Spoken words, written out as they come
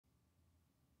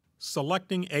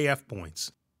Selecting AF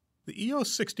points. The EOS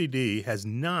 60D has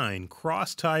 9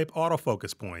 cross-type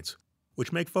autofocus points,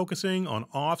 which make focusing on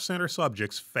off-center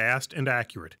subjects fast and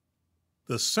accurate.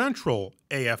 The central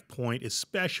AF point is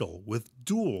special with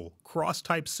dual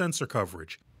cross-type sensor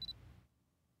coverage.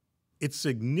 It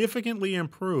significantly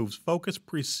improves focus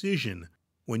precision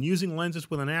when using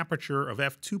lenses with an aperture of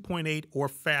f2.8 or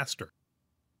faster.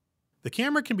 The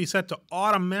camera can be set to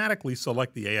automatically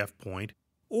select the AF point,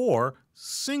 or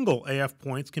single AF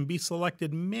points can be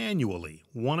selected manually,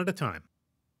 one at a time.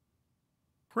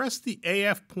 Press the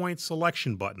AF point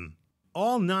selection button.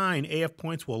 All 9 AF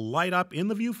points will light up in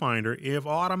the viewfinder if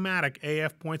automatic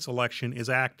AF point selection is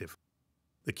active.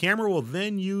 The camera will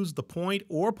then use the point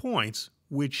or points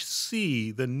which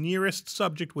see the nearest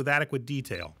subject with adequate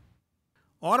detail.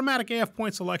 Automatic AF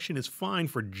point selection is fine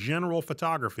for general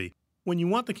photography when you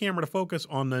want the camera to focus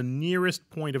on the nearest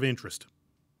point of interest.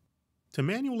 To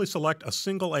manually select a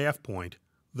single AF point,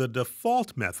 the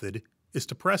default method is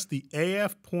to press the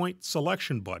AF point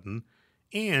selection button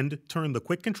and turn the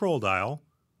quick control dial,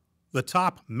 the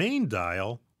top main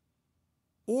dial,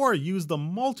 or use the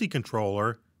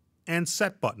multi-controller and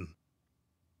set button.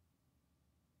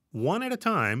 One at a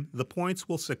time, the points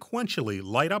will sequentially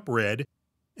light up red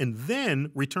and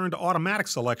then return to automatic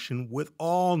selection with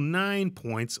all 9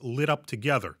 points lit up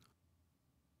together.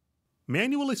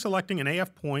 Manually selecting an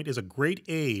AF point is a great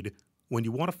aid when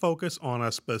you want to focus on a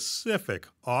specific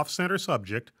off-center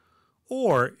subject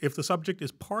or if the subject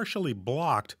is partially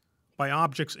blocked by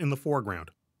objects in the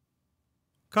foreground.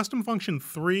 Custom function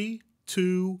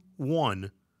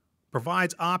 3-2-1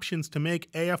 provides options to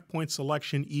make AF point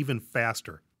selection even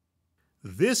faster.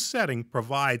 This setting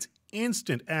provides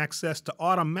instant access to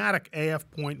automatic AF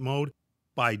point mode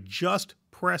by just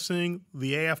pressing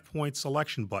the AF point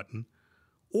selection button,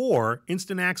 or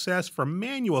instant access for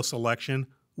manual selection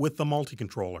with the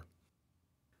multi-controller.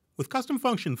 With custom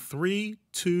function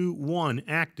 3-2-1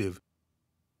 active,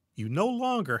 you no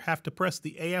longer have to press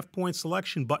the AF point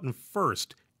selection button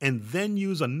first and then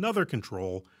use another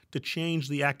control to change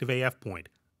the active AF point.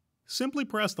 Simply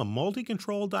press the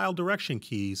multi-control dial direction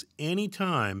keys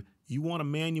anytime you want to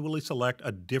manually select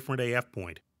a different AF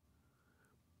point.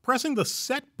 Pressing the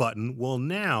Set button will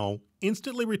now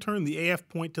instantly return the AF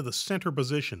point to the center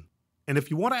position. And if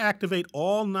you want to activate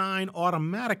all 9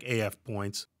 automatic AF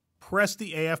points, press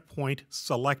the AF point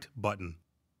Select button.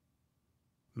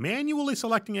 Manually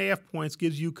selecting AF points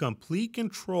gives you complete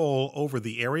control over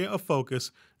the area of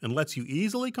focus and lets you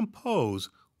easily compose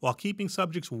while keeping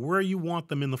subjects where you want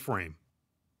them in the frame.